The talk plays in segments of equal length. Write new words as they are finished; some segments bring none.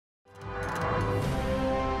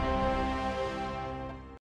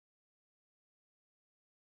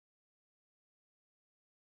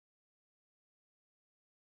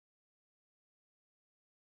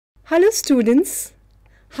Hello students,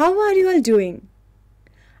 how are you all doing?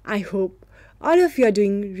 I hope all of you are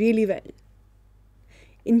doing really well.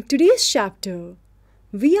 In today's chapter,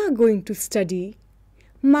 we are going to study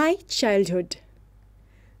My Childhood,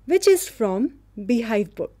 which is from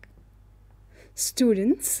Beehive book.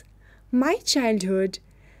 Students, My Childhood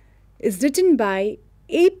is written by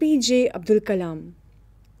APJ Abdul Kalam.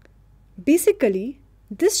 Basically,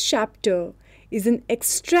 this chapter is an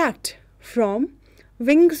extract from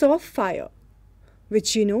Wings of Fire,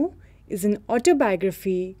 which you know is an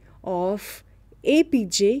autobiography of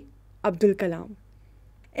APJ Abdul Kalam.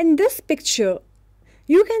 In this picture,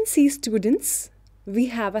 you can see students, we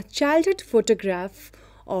have a childhood photograph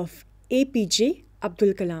of APJ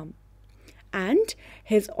Abdul Kalam and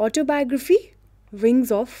his autobiography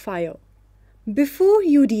Wings of Fire. Before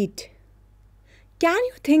you read, can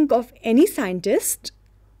you think of any scientist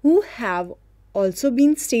who have also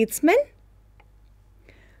been statesmen?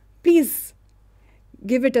 Please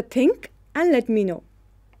give it a think and let me know.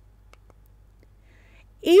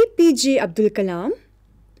 APJ Abdul Kalam,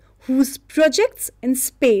 whose projects in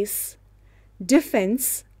space,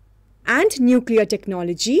 defense, and nuclear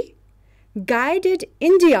technology guided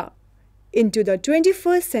India into the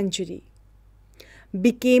 21st century,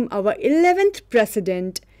 became our 11th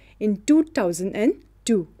president in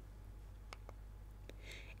 2002.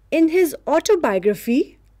 In his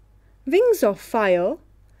autobiography, Wings of Fire,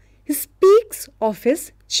 he speaks of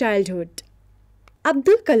his childhood.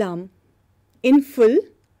 Abdul Kalam, in full,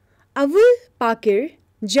 Abul Pakir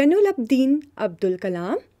Jainul-Abdin Abdul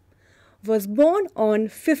Kalam, was born on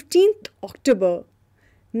 15th October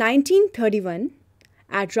 1931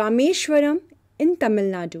 at Rameshwaram in Tamil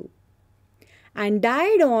Nadu and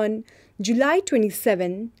died on July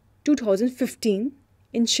 27, 2015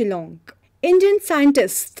 in Shillong. Indian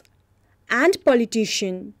scientist and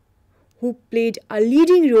politician who played a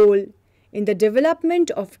leading role in the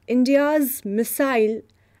development of India's missile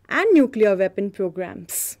and nuclear weapon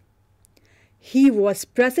programs. He was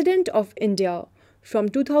President of India from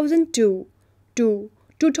 2002 to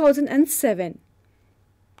 2007.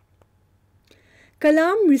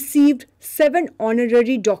 Kalam received 7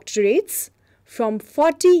 honorary doctorates from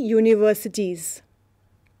 40 universities.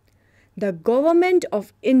 The Government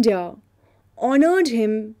of India honored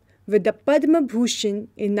him with the Padma Bhushan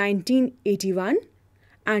in 1981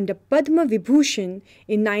 and the Padma Vibhushan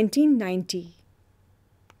in 1990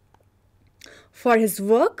 for his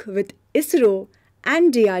work with ISRO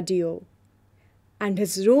and DRDO and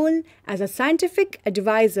his role as a scientific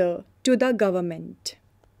advisor to the government.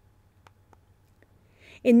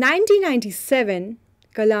 In 1997,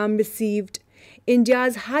 Kalam received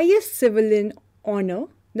India's highest civilian honor,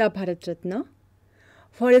 the Bharat Ratna,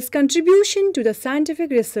 for his contribution to the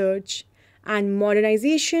scientific research and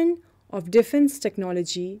modernization of defense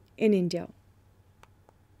technology in India.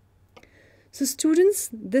 So students,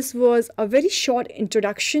 this was a very short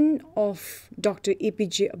introduction of Dr.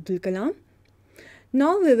 APJ Abdul Kalam.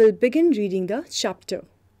 Now we will begin reading the chapter.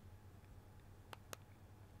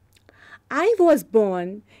 I was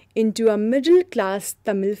born into a middle-class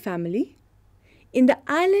Tamil family in the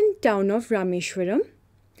island town of Rameshwaram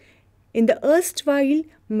in the erstwhile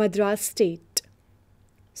Madras state.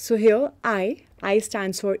 So here I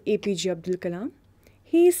stands for APJ Abdul Kalam.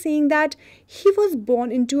 He is saying that he was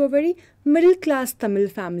born into a very middle-class Tamil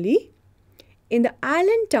family in the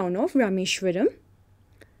island town of Rameshwaram,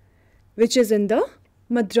 which is in the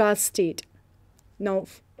Madras state. Now,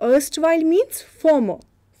 erstwhile means former.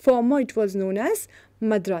 Former it was known as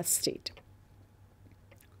Madras state.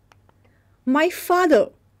 My father,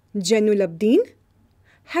 Jainul-Abdin,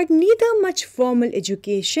 had neither much formal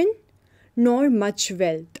education nor much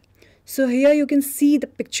wealth. So here you can see the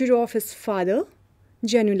picture of his father,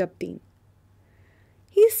 Jainul-Abdin.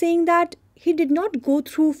 He is saying that he did not go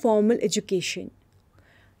through formal education.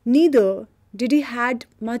 Neither did he had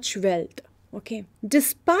much wealth. Okay.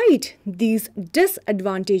 Despite these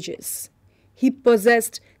disadvantages, he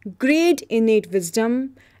possessed great innate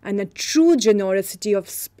wisdom and a true generosity of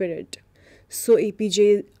spirit. So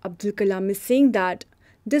APJ Abdul Kalam is saying that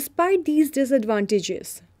despite these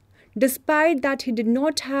disadvantages, despite that he did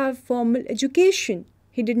not have formal education,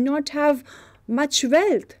 he did not have much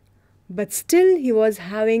wealth, but still he was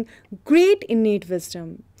having great innate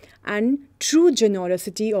wisdom and true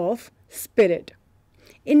generosity of spirit.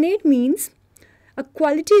 Innate means a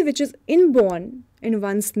quality which is inborn in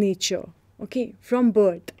one's nature, okay, from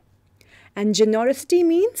birth. And generosity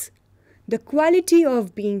means the quality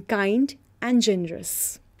of being kind and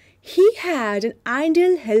generous. He had an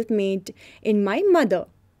ideal helpmate in my mother,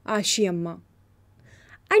 Ashi Amma.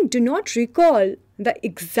 I do not recall the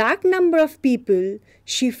exact number of people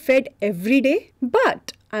she fed every day,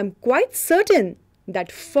 but I'm quite certain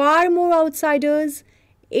that far more outsiders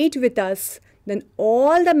ate with us than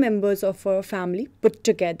all the members of our family put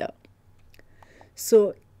together.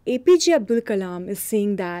 So, APJ Abdul Kalam is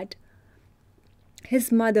saying that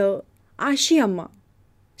his mother, Ashi Amma,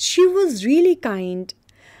 she was really kind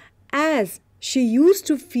as she used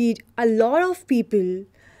to feed a lot of people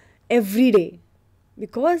every day,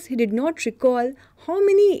 because he did not recall how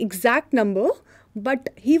many exact number, but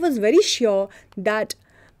he was very sure that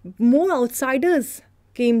more outsiders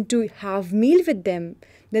came to have meal with them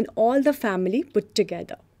than all the family put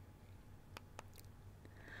together.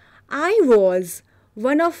 I was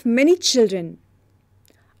one of many children,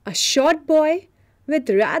 a short boy with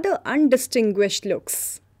rather undistinguished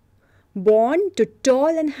looks, born to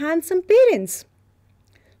tall and handsome parents.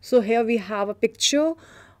 So here we have a picture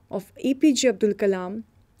of APJ Abdul Kalam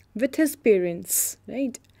with his parents,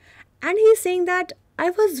 right? And he's saying that I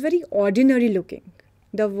was very ordinary looking.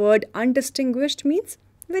 The word undistinguished means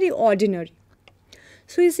very ordinary.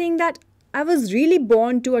 So he's saying that I was really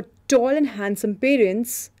born to a tall and handsome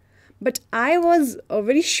parents, but I was a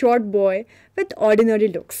very short boy with ordinary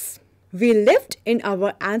looks. We lived in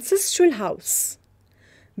our ancestral house,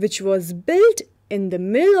 which was built in the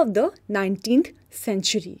middle of the 19th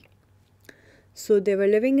century. So they were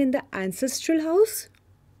living in the ancestral house,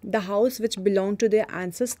 the house which belonged to their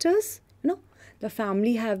ancestors. The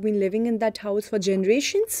family have been living in that house for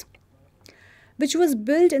generations, which was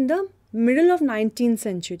built in the middle of 19th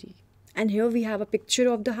century. And here we have a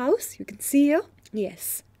picture of the house. You can see here.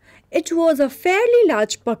 Yes. It was a fairly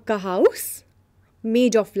large pakka house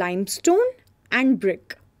made of limestone and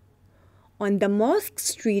brick on the Mosque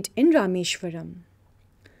Street in Rameshwaram.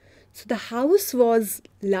 So the house was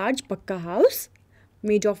large pakka house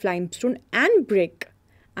made of limestone and brick,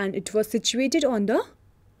 and it was situated on the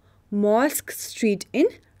Mosque Street in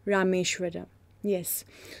Rameshwaram. Yes.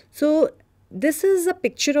 So this is a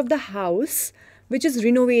picture of the house which is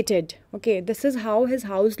renovated. Okay, this is how his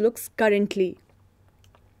house looks currently.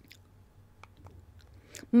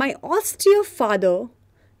 My austere father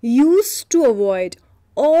used to avoid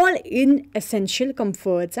all inessential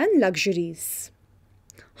comforts and luxuries.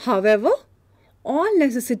 However, all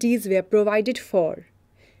necessities were provided for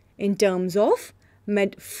in terms of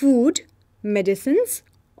food, medicines,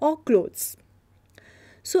 or clothes.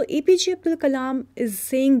 So APJ Abdul Kalam is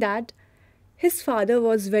saying that his father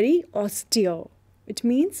was very austere. It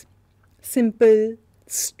means simple,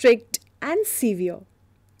 strict, and severe.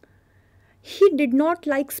 He did not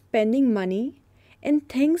like spending money in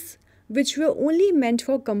things which were only meant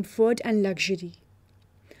for comfort and luxury.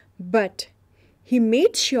 But he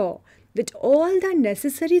made sure that all the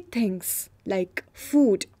necessary things like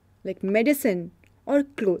food, like medicine or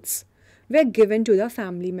clothes were given to the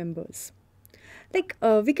family members.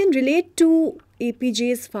 We can relate to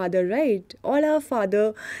APJ's father, right? All our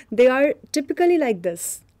father, they are typically like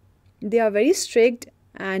this. They are very strict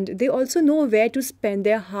and they also know where to spend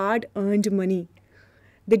their hard-earned money.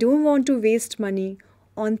 They don't want to waste money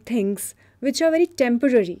on things which are very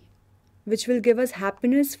temporary, which will give us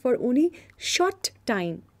happiness for only short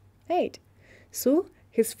time, right? So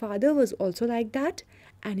his father was also like that,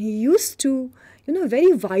 and he used to,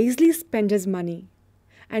 very wisely spend his money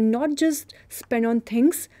and not just spend on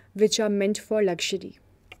things which are meant for luxury.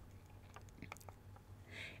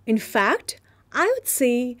 In fact, I would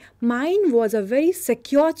say mine was a very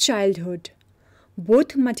secure childhood,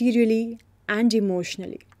 both materially and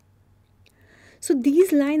emotionally. So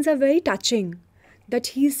these lines are very touching, that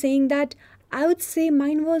he's saying that I would say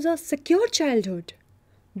mine was a secure childhood,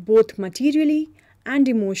 both materially and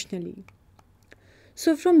emotionally.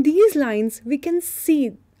 So from these lines, we can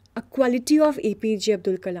see a quality of APJ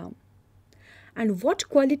Abdul Kalam. And what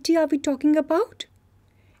quality are we talking about?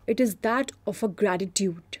 It is that of a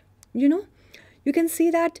gratitude. You can see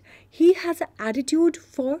that he has an attitude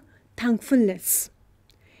for thankfulness.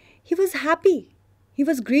 He was happy. He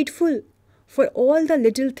was grateful for all the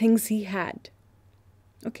little things he had.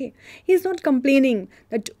 Okay, he is not complaining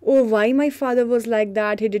that, oh, why my father was like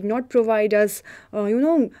that. He did not provide us,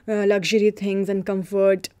 luxury things and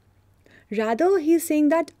comfort. Rather, he is saying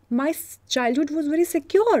that my childhood was very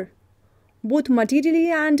secure, both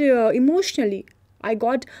materially and emotionally. I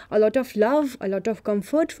got a lot of love, a lot of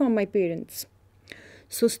comfort from my parents.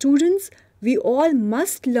 So students, we all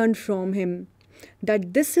must learn from him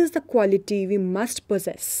that this is the quality we must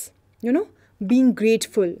possess. Being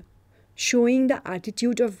grateful, showing the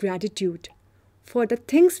attitude of gratitude for the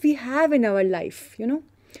things we have in our life,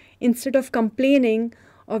 instead of complaining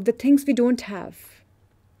of the things we don't have.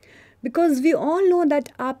 Because we all know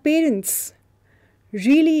that our parents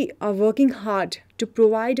really are working hard to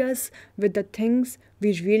provide us with the things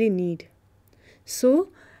we really need. So,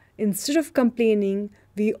 instead of complaining,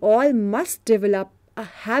 we all must develop a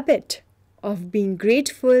habit of being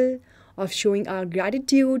grateful, of showing our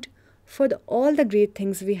gratitude for all the great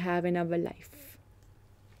things we have in our life.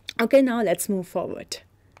 Okay, now let's move forward.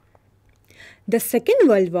 The Second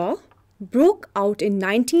World War broke out in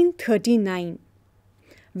 1939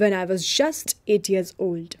 when I was just 8 years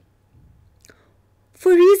old.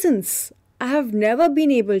 For reasons I have never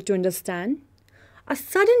been able to understand, a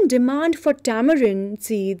sudden demand for tamarind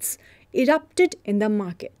seeds erupted in the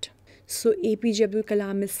market. So APJ Abdul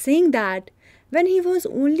Kalam is saying that when he was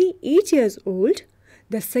only 8 years old,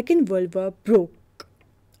 the Second World War broke.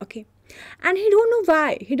 Okay. And he don't know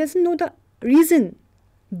why. He doesn't know the reason.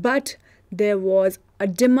 But there was a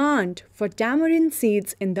demand for tamarind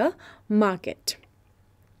seeds in the market.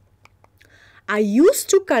 I used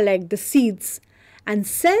to collect the seeds and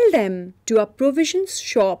sell them to a provisions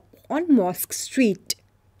shop on Mosque Street.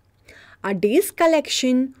 A day's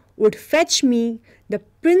collection would fetch me the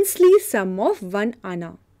princely sum of 1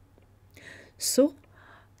 anna. So,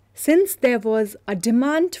 since there was a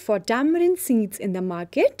demand for tamarind seeds in the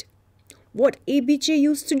market, what ABJ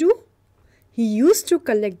used to do? He used to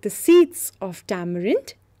collect the seeds of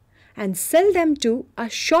tamarind and sell them to a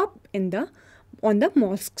shop on the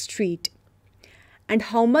Mosque Street. And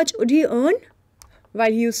how much would he earn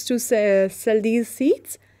while he used to sell these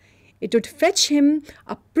seeds? It would fetch him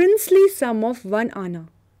a princely sum of 1 anna.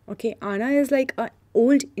 Okay, anna is like an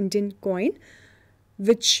old Indian coin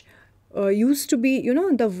which used to be,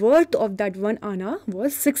 the worth of that 1 anna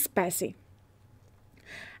was 6 paise.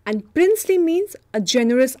 And princely means a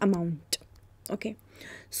generous amount. Okay,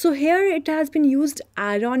 so here it has been used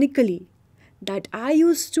ironically that I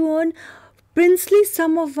used to earn princely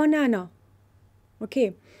sum of 1 anna.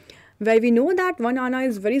 Okay, where we know that 1 anna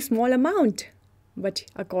is very small amount. But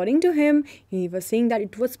according to him, he was saying that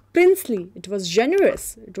it was princely, it was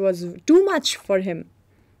generous, it was too much for him.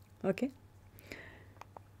 Okay.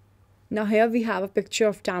 Now here we have a picture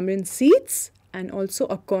of tamarind seeds and also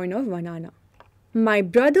a coin of 1 anna. My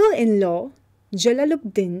brother-in-law,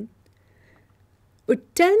 Jalaluddin,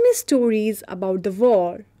 would tell me stories about the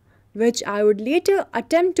war, which I would later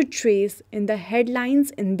attempt to trace in the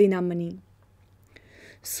headlines in Dinamani.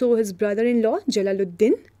 So his brother-in-law,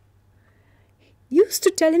 Jalaluddin, used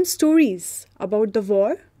to tell him stories about the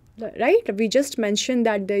war, right? We just mentioned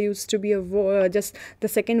that there used to be a war, just the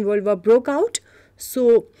Second World War broke out.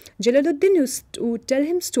 So Jalaluddin used to tell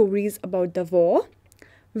him stories about the war,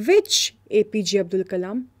 which APJ Abdul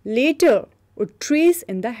Kalam later would trace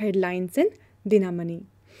in the headlines in Dinamani.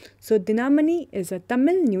 So Dinamani is a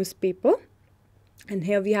Tamil newspaper, and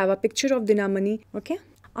here we have a picture of Dinamani. Okay,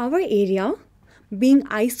 our area, being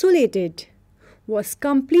isolated, was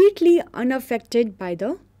completely unaffected by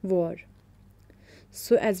the war.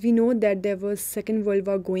 So as we know that there was Second World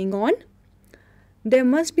War going on, there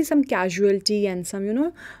must be some casualty and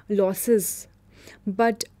some, losses.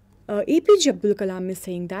 But APJ Abdul Kalam is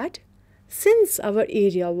saying that since our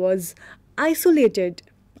area was isolated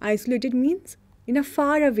means in a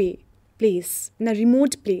far away place, in a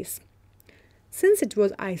remote place. Since it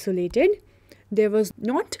was isolated, there was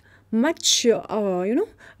not much,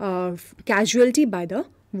 casualty by the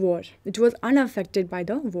war. It was unaffected by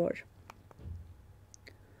the war.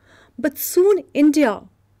 But soon India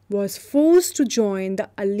was forced to join the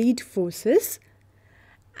Allied forces,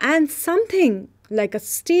 and something like a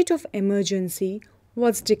state of emergency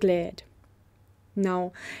was declared.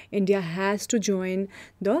 Now, India has to join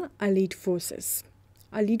the Allied forces.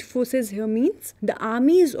 Allied forces here means the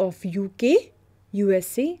armies of UK,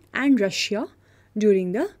 USA and Russia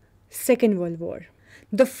during the Second World War.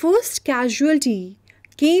 The first casualty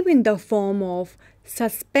came in the form of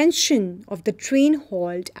suspension of the train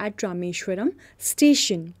halt at Rameshwaram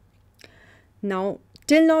station. Now,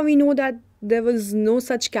 till now we know that there was no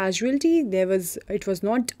such casualty, it was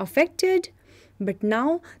not affected, but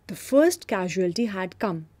now the first casualty had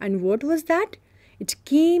come. And what was that? It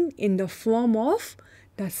came in the form of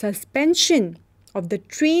the suspension of the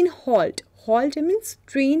train halt. Halt means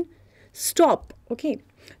train stop. Okay.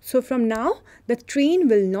 So from now, the train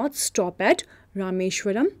will not stop at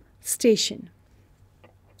Rameshwaram station.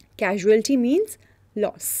 Casualty means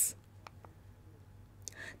loss.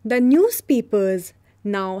 The newspapers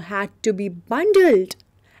now had to be bundled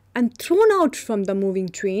and thrown out from the moving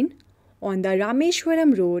train on the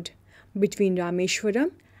Rameshwaram road between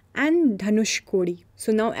Rameshwaram and Dhanushkodi.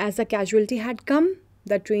 So now as the casualty had come,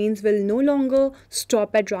 the trains will no longer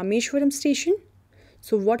stop at Rameshwaram station.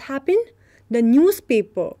 So what happened? The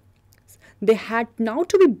newspaper They had now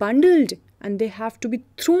to be bundled and they have to be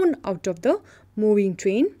thrown out of the moving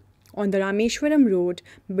train on the Rameshwaram road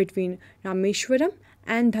between Rameshwaram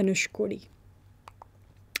and Dhanushkodi.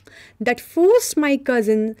 That forced my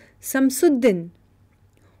cousin Samsuddin,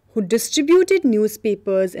 who distributed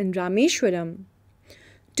newspapers in Rameshwaram,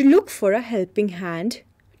 to look for a helping hand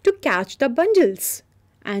to catch the bundles.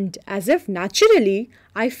 And as if naturally,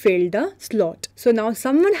 I filled the slot. So now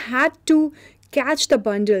someone had to catch the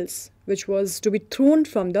bundles, which was to be thrown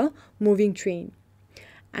from the moving train.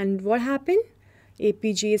 And what happened?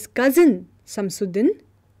 APJ's cousin Samsuddin,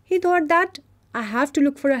 he thought that I have to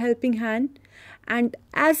look for a helping hand. And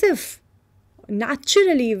as if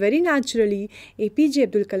naturally, very naturally, APJ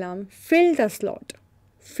Abdul Kalam filled the slot.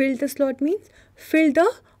 Filled the slot means filled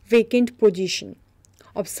the vacant position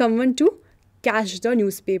of someone to catch the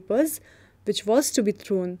newspapers which was to be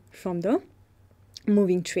thrown from the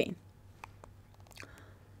moving train.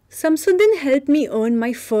 Samsuddin helped me earn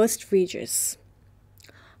my first wages.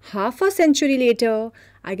 Half a century later,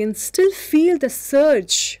 I can still feel the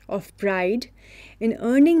surge of pride in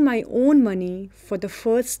earning my own money for the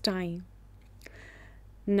first time.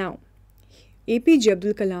 Now, APJ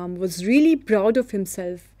Abdul Kalam was really proud of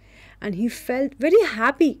himself and he felt very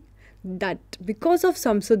happy that because of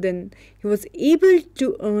Samsuddin, he was able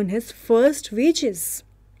to earn his first wages.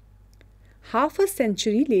 Half a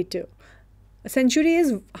century later, a century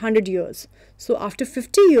is 100 years. So after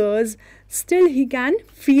 50 years, still he can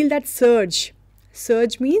feel that surge.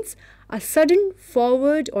 Surge means a sudden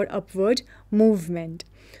forward or upward movement.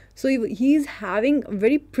 So he is having a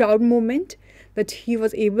very proud moment that he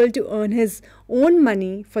was able to earn his own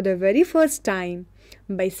money for the very first time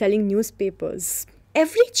by selling newspapers.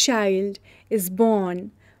 Every child is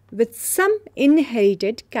born with some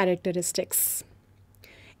inherited characteristics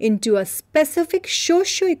into a specific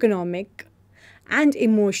socio-economic and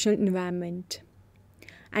emotional environment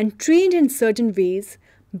and trained in certain ways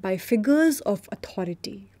by figures of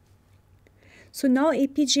authority. So now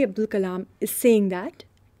APJ Abdul Kalam is saying that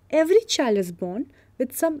every child is born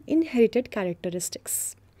with some inherited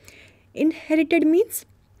characteristics. Inherited means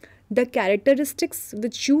the characteristics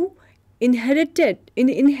which you inherit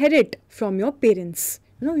from your parents.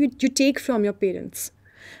 You take from your parents.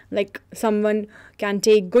 Like someone can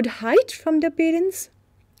take good height from their parents.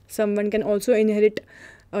 Someone can also inherit,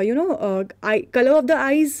 color of the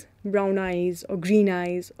eyes, brown eyes or green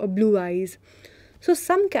eyes or blue eyes. So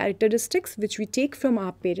some characteristics which we take from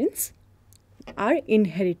our parents are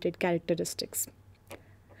inherited characteristics.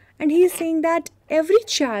 And he is saying that every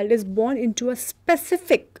child is born into a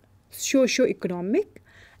specific socio-economic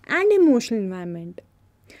and emotional environment.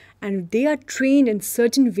 And they are trained in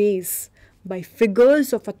certain ways by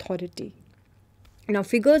figures of authority. Now,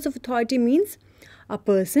 figures of authority means a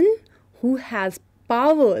person who has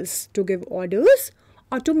powers to give orders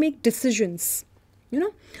or to make decisions.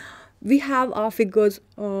 We have our figures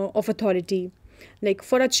of authority. Like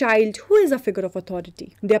for a child, who is a figure of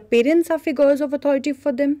authority? Their parents are figures of authority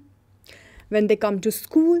for them. When they come to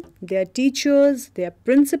school, their teachers, their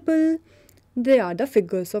principal, they are the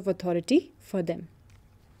figures of authority for them.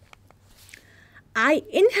 I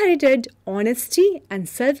inherited honesty and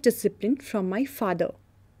self-discipline from my father.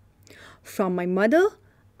 From my mother,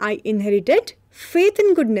 I inherited faith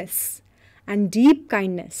in goodness and deep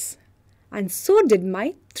kindness. And so did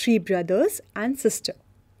my 3 brothers and sister.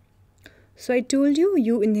 So I told you,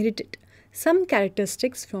 you inherited some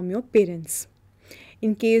characteristics from your parents.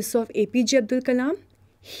 In case of APJ Abdul Kalam,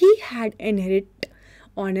 he had inherited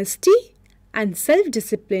honesty and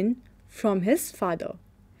self-discipline from his father.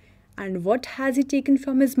 And what has he taken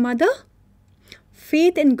from his mother?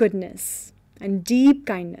 Faith in goodness and deep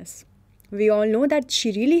kindness. We all know that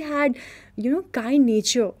she really had, kind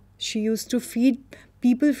nature. She used to feed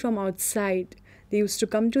people from outside. They used to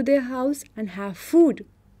come to their house and have food.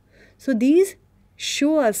 So these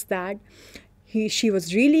show us that she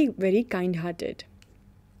was really very kind-hearted.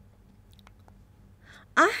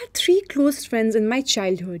 I had 3 close friends in my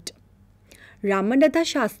childhood: Ramanatha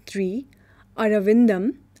Shastri,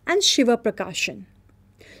 Aravindam and Shiva Prakashan.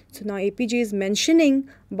 So now APJ is mentioning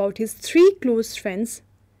about his 3 close friends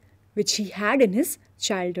which he had in his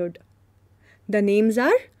childhood. The names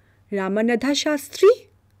are Ramanatha Shastri,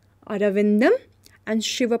 Aravindam and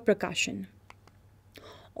Shiva Prakashan.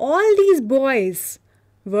 All these boys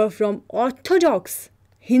were from orthodox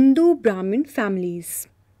Hindu Brahmin families.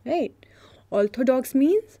 Right? Orthodox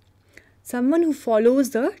means someone who follows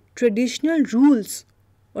the traditional rules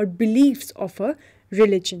or beliefs of a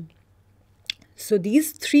religion. So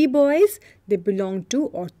these 3 boys, they belong to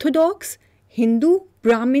orthodox Hindu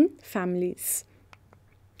Brahmin families.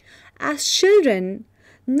 As children,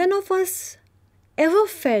 none of us ever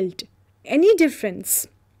felt any difference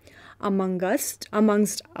amongst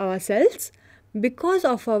ourselves because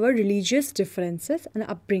of our religious differences and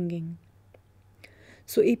upbringing.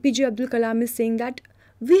 So APJ Abdul Kalam is saying that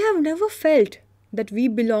we have never felt that we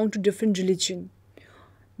belong to different religion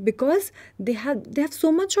because they have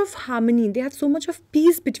so much of harmony, they have so much of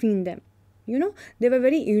peace between them. They were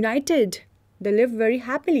very united, they lived very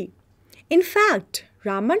happily. In fact,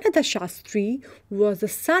 Ramanatha Shastri was the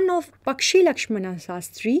son of Pakshi Lakshmana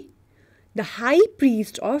Shastri, the high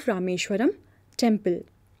priest of Rameshwaram temple.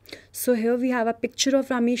 So here we have a picture of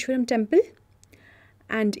Rameshwaram temple,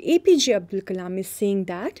 and APJ Abdul Kalam is saying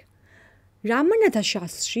that Ramanatha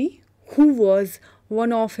Shastri, who was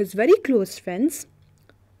one of his very close friends,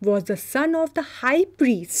 was the son of the high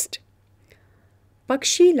priest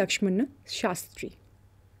Pakshi Lakshmana Shastri.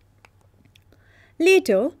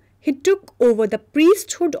 Later, he took over the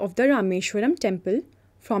priesthood of the Rameshwaram temple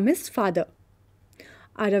from his father.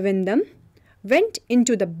 Aravindam went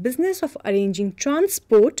into the business of arranging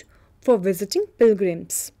transport for visiting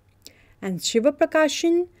pilgrims, and Shiva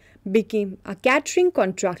Prakashan became a catering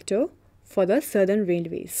contractor for the Southern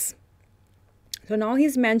Railways. So now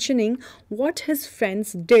he's mentioning what his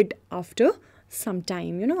friends did after some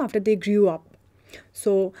time, after they grew up.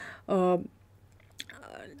 So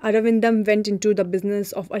Aravindam went into the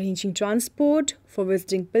business of arranging transport for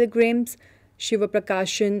visiting pilgrims. Shiva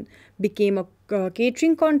Prakashan became a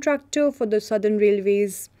catering contractor for the Southern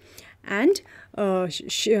Railways, and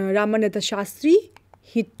Ramanatha Shastri,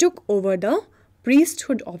 he took over the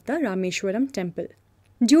priesthood of the Rameshwaram temple.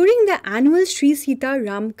 During the annual Sri Sita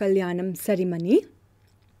Ram Kalyanam ceremony,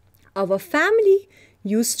 our family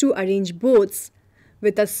used to arrange boats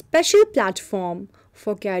with a special platform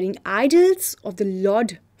for carrying idols of the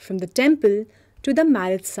Lord from the temple to the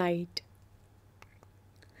marriage site.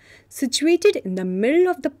 Situated in the middle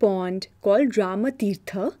of the pond called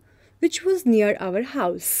Ramatirtha, which was near our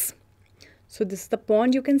house. So this is the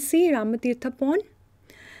pond you can see, Ramatirtha pond.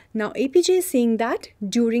 Now APJ is saying that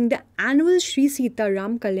during the annual Sri Sita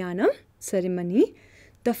Ram Kalyanam ceremony,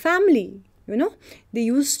 the family, they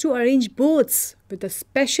used to arrange boats with a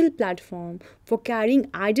special platform for carrying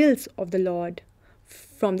idols of the Lord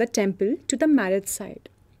from the temple to the marriage site.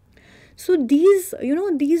 So these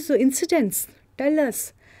incidents tell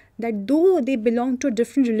us that though they belonged to a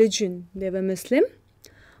different religion, they were Muslim,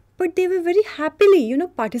 but they were very happily,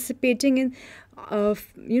 participating in,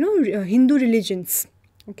 Hindu religions.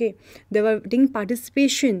 Okay, they were taking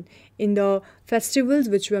participation in the festivals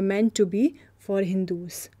which were meant to be for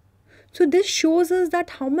Hindus. So this shows us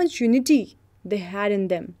that how much unity they had in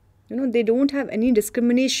them. They don't have any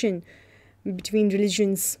discrimination between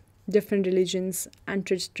religions, different religions and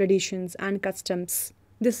traditions and customs.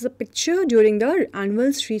 This is a picture during the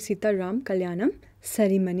annual Sri Sita Ram Kalyanam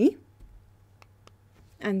ceremony.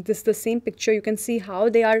 And this is the same picture. You can see how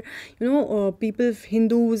they are, people,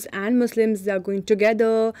 Hindus and Muslims, they are going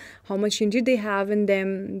together, how much unity they have in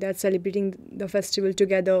them. They are celebrating the festival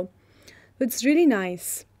together. So it's really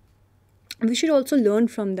nice. We should also learn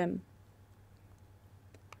from them.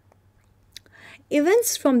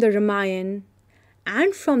 Events from the Ramayana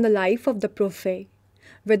and from the life of the Prophet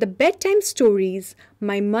were the bedtime stories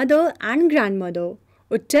my mother and grandmother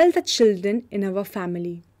would tell the children in our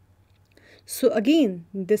family. So again,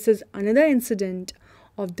 this is another incident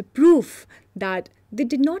of the proof that they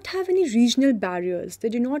did not have any regional barriers. They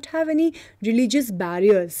did not have any religious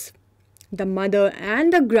barriers. The mother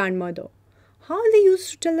and the grandmother, how they used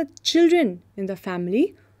to tell the children in the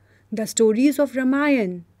family the stories of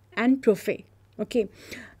Ramayana and Prophet. Okay,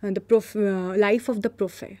 the life of the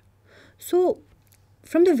Prophet. So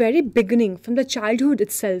from the very beginning, from the childhood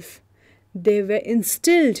itself, they were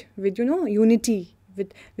instilled with, unity.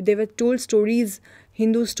 They were told stories,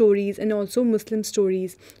 Hindu stories and also Muslim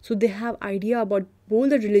stories. So they have idea about both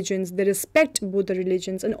the religions. They respect both the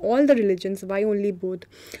religions and all the religions. Why only both?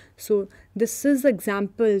 So this is the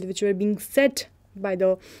example which were being set by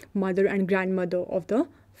the mother and grandmother of the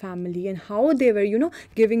family, and how they were,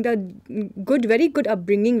 giving the very good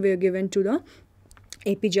upbringing were given to the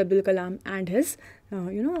APJ Abdul Kalam and his,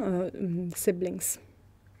 siblings.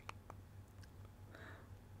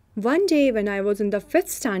 One day when I was in the 5th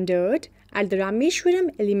standard at the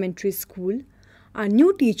Rameshwaram Elementary School, a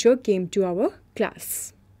new teacher came to our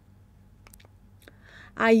class.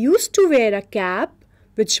 I used to wear a cap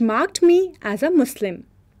which marked me as a Muslim,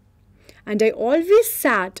 and I always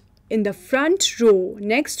sat in the front row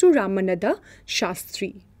next to Ramanatha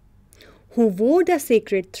Shastri, who wore the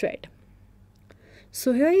sacred thread.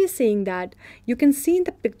 So here he is saying that you can see in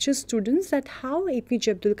the picture, students, that how APJ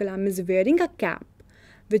Abdul Kalam is wearing a cap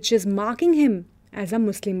which is marking him as a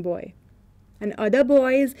Muslim boy. And other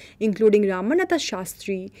boys, including Ramanatha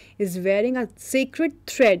Shastri, is wearing a sacred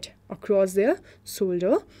thread across their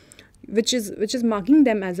shoulder, which is marking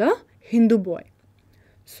them as a Hindu boy.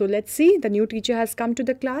 So let's see, the new teacher has come to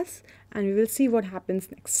the class and we will see what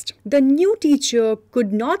happens next. The new teacher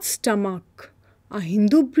could not stomach a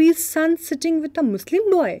Hindu priest's son sitting with a Muslim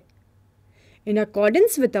boy. In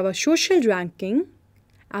accordance with our social ranking,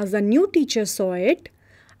 as the new teacher saw it,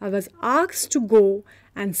 I was asked to go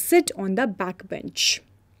and sit on the back bench.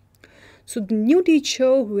 So the new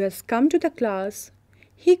teacher who has come to the class,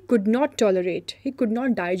 he could not tolerate, he could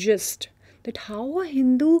not digest that how a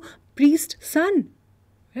Hindu priest's son,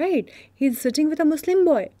 right? He's sitting with a Muslim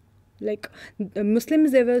boy. Like the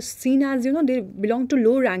Muslims, they were seen as, they belong to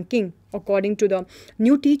low ranking according to the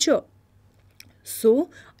new teacher. So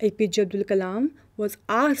APJ Abdul Kalam was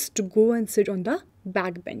asked to go and sit on the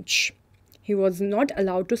back bench. He was not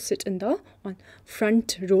allowed to sit in the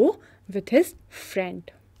front row with his friend.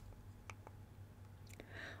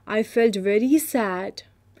 I felt very sad,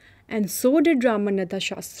 and so did Ramanatha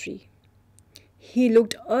Shastri. He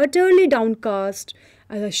looked utterly downcast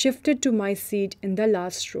as I shifted to my seat in the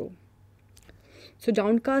last row. So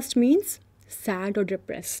downcast means sad or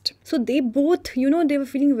depressed. So they both, they were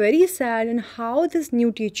feeling very sad, and how this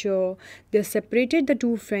new teacher, they separated the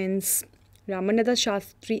two friends, Ramanatha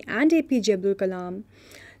Shastri and APJ Abdul Kalam,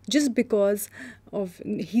 just because of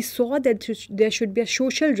he saw that there should be a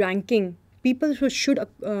social ranking. People who should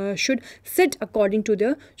sit according to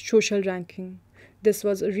their social ranking. This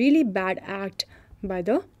was a really bad act by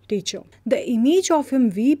the teacher. The image of him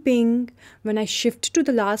weeping when I shifted to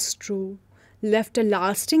the last row left a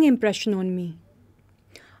lasting impression on me.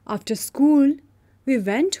 After school, we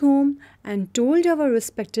went home and told our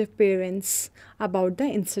respective parents about the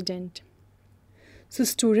incident. So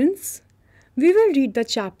students, we will read the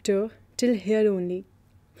chapter till here only.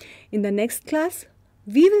 In the next class,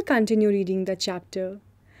 we will continue reading the chapter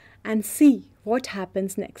and see what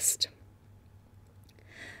happens next.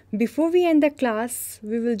 Before we end the class,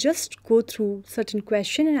 we will just go through certain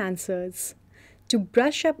question and answers to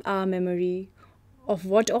brush up our memory of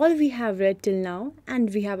what all we have read till now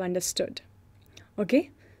and we have understood. Okay,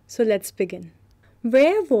 so let's begin.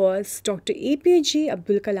 Where was Dr. APJ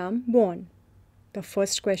Abdul Kalam born? The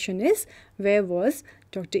first question is, where was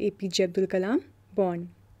Dr. APJ Abdul Kalam born?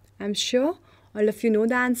 I'm sure all of you know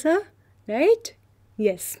the answer, right?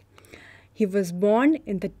 Yes. He was born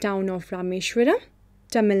in the town of Rameshwaram,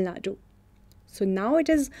 Tamil Nadu. So now it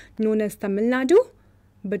is known as Tamil Nadu,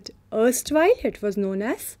 but erstwhile it was known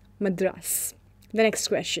as Madras. The next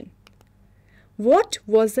question. What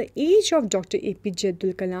was the age of Dr. APJ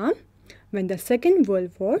Abdul Kalam when the Second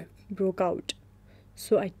World War broke out?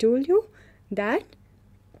 So I told you that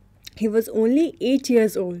he was only 8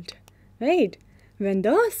 years old, right, when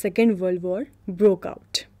the Second World War broke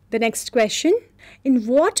out. The next question. In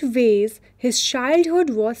what ways his childhood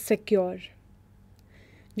was secure?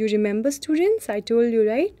 Do you remember, students? I told you,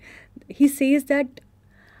 right? He says that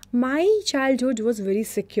my childhood was very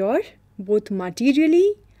secure, both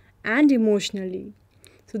materially and emotionally.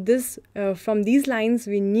 So this, from these lines,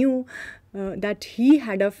 we knew that he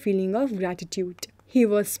had a feeling of gratitude. He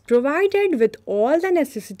was provided with all the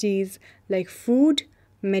necessities like food,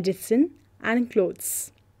 medicine, and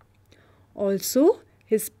clothes. Also,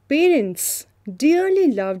 his parents dearly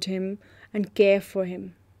loved him and cared for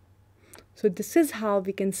him. So this is how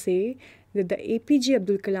we can say that the APJ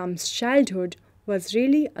Abdul Kalam's childhood was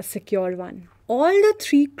really a secure one. All the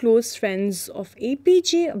three close friends of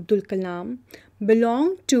APJ Abdul Kalam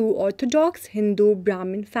belonged to Orthodox Hindu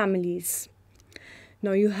Brahmin families.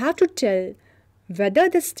 Now you have to tell whether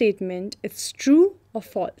this statement is true or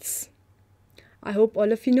false. I hope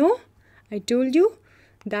all of you know. I told you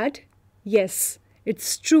that yes,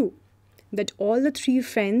 it's true that all the three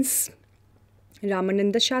friends,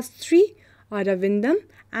 Ramananda Shastri, Aravindam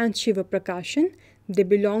and Shiva Prakashan, they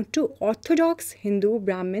belong to Orthodox Hindu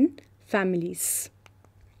Brahmin families.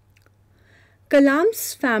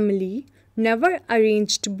 Kalam's family never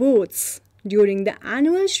arranged boats during the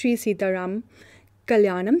annual Sri Sitaram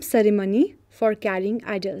Kalyanam ceremony for carrying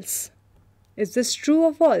idols. Is this true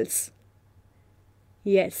or false?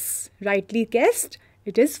 Yes, rightly guessed,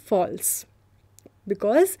 it is false.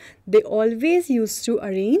 Because they always used to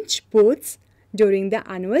arrange boats during the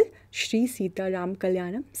annual Sri Sitaram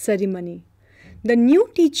Kalyanam ceremony. The new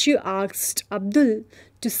teacher asked Abdul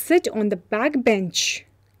to sit on the back bench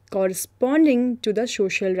corresponding to the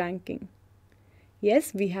social ranking.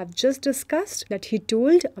 Yes, we have just discussed that he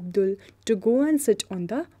told Abdul to go and sit on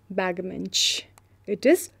the back bench. It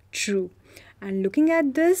is true. And looking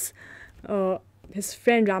at this, his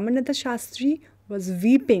friend Ramanatha Shastri was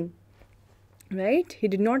weeping, right? He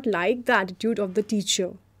did not like the attitude of the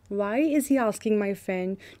teacher. Why is he asking my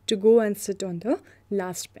friend to go and sit on the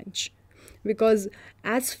last bench? Because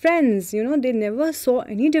as friends, they never saw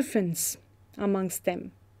any difference amongst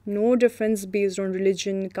them. No difference based on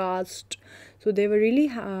religion, caste. So they were really,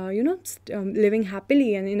 living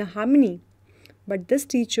happily and in a harmony. But this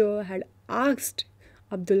teacher had asked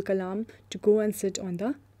Abdul Kalam to go and sit on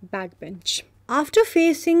the backbench. After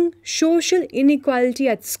facing social inequality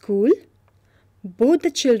at school, both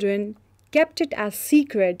the children kept it as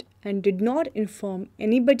secret and did not inform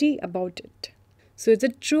anybody about it. So is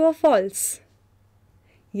it true or false?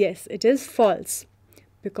 Yes, it is false,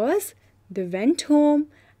 because they went home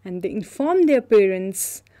and they informed their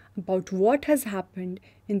parents about what has happened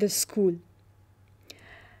in the school.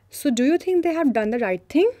 So do you think they have done the right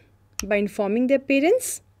thing by informing their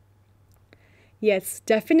parents? Yes,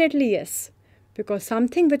 definitely yes, because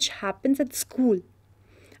something which happens at school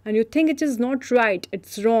and you think it is not right,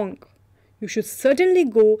 it's wrong, you should certainly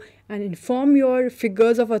go and inform your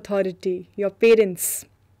figures of authority, your parents,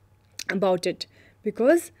 about it,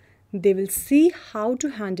 because they will see how to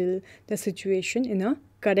handle the situation in a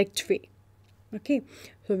correct way. Okay,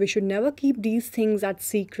 so we should never keep these things as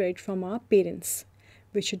secret from our parents.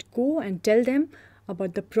 We should go and tell them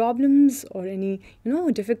about the problems or any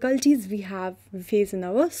difficulties we face in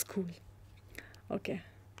our school. Okay,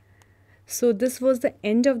 so this was the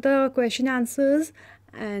end of the question answers,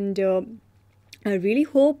 and I really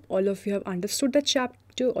hope all of you have understood the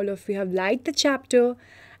chapter, all of you have liked the chapter,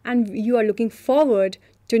 and you are looking forward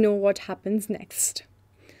to know what happens next.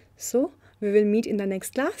 So we will meet in the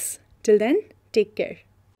next class. Till then, take care.